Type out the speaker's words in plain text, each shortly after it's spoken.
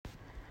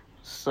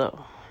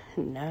So,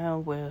 now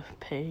with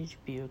Paige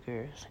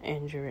Bueckers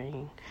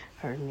injuring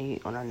her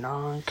knee on a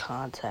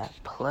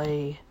non-contact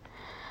play,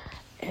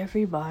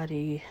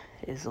 everybody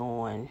is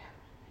on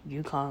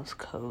UConn's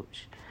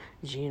coach,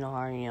 Geno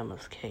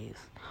Auriemma's case.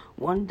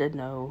 Wanted to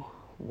know,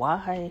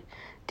 why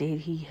did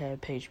he have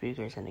Paige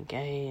Bueckers in the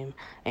game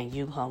and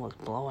UConn was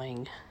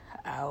blowing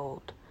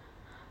out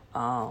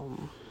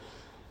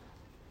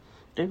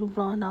they were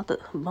blowing out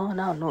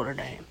Notre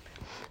Dame.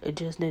 It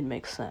just didn't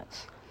make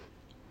sense.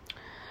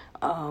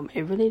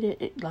 It really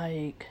did.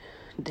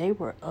 They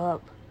were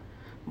up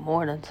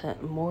more than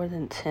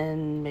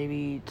 10,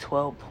 maybe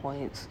 12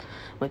 points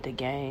with the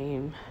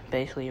game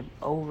basically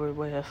over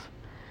with.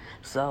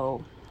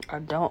 So I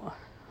don't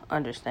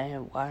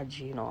understand why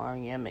Geno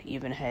Auriemma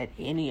even had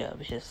any of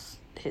his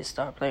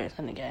star players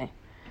in the game.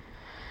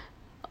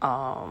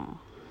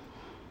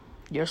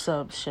 Your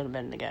subs should have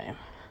been in the game.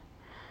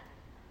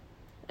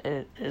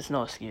 It's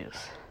no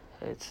excuse.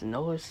 It's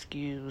no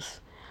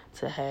excuse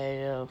to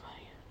have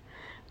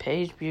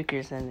Paige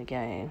Bueckers in the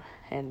game,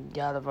 and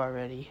y'all have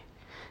already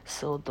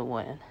sealed the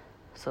win.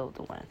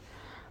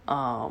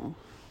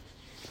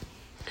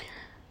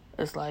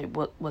 It's like,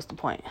 what's the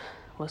point?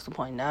 What's the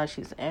point? Now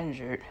she's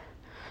injured,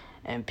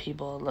 and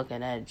people are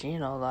looking at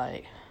Geno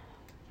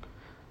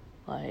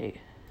like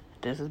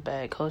this is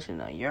bad coaching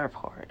on your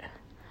part.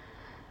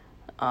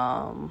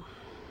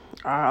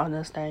 I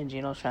understand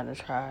Geno's trying to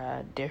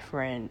try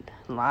different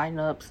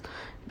lineups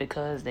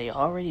because they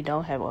already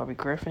don't have Aubrey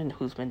Griffin,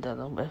 who's been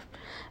dealing with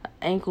an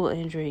ankle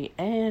injury,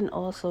 and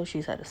also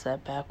she's had a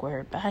setback with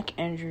her back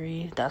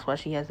injury. That's why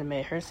she hasn't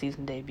made her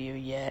season debut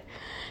yet.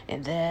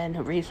 And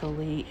then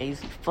recently,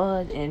 Azzi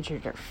Fudd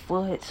injured her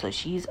foot, so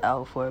she's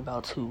out for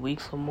about 2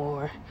 weeks or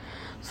more.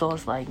 So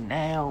it's like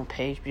now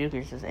Paige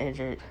Bueckers is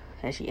injured,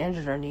 and she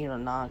injured her knee in a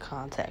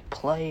non-contact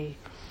play.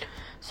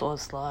 So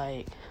it's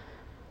like,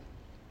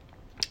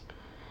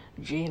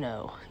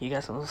 Geno, you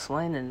got some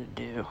explaining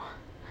to do.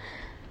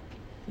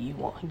 You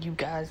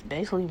guys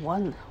basically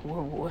were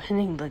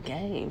winning the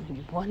game.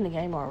 You won the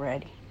game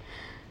already.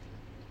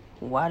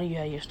 Why do you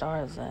have your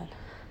stars then?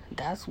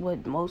 That's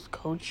what most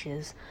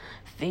coaches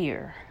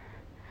fear.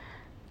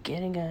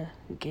 Getting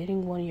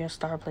one of your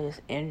star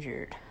players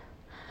injured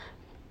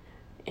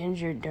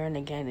during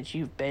the game that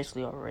you've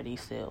basically already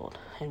sealed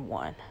and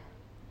won.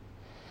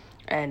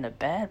 And the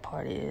bad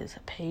part is,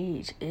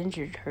 Paige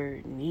injured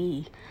her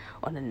knee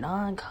on a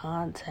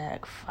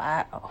non-contact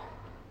foul,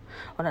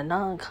 on a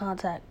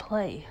non-contact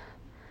play.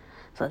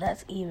 So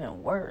that's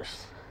even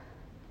worse.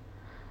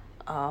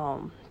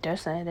 They're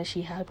saying that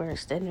she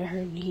hyperextended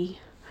her knee.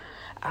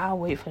 I'll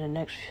wait for the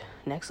next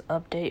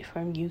update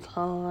from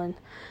UConn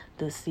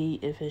to see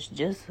if it's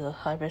just a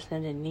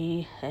hyperextended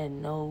knee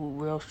and no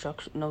real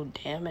structure, no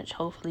damage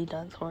hopefully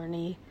done to her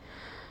knee.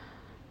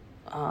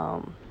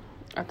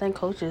 I think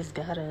coaches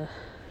gotta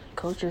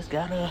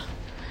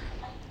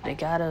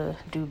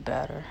do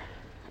better.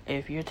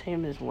 If your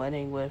team is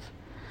winning with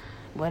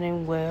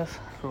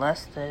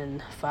less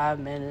than 4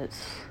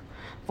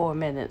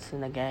 minutes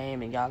in the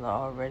game, and y'all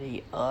are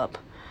already up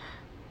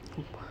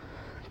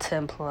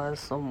 10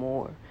 plus or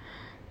more,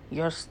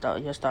 your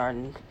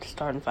starting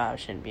five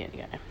shouldn't be in the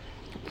game.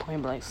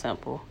 Point blank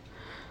simple.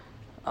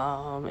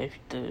 If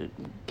the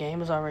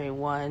game is already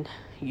won,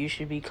 you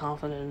should be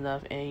confident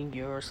enough in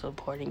your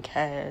supporting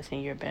cast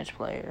and your bench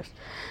players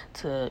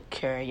to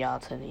carry y'all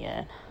to the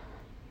end.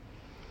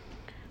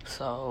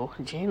 So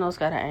Geno's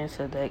got to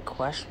answer that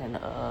question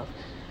of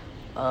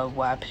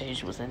why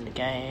Paige was in the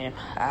game.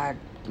 I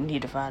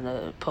need to find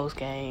a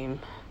post-game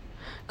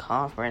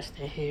conference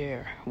to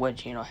hear what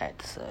Geno had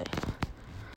to say.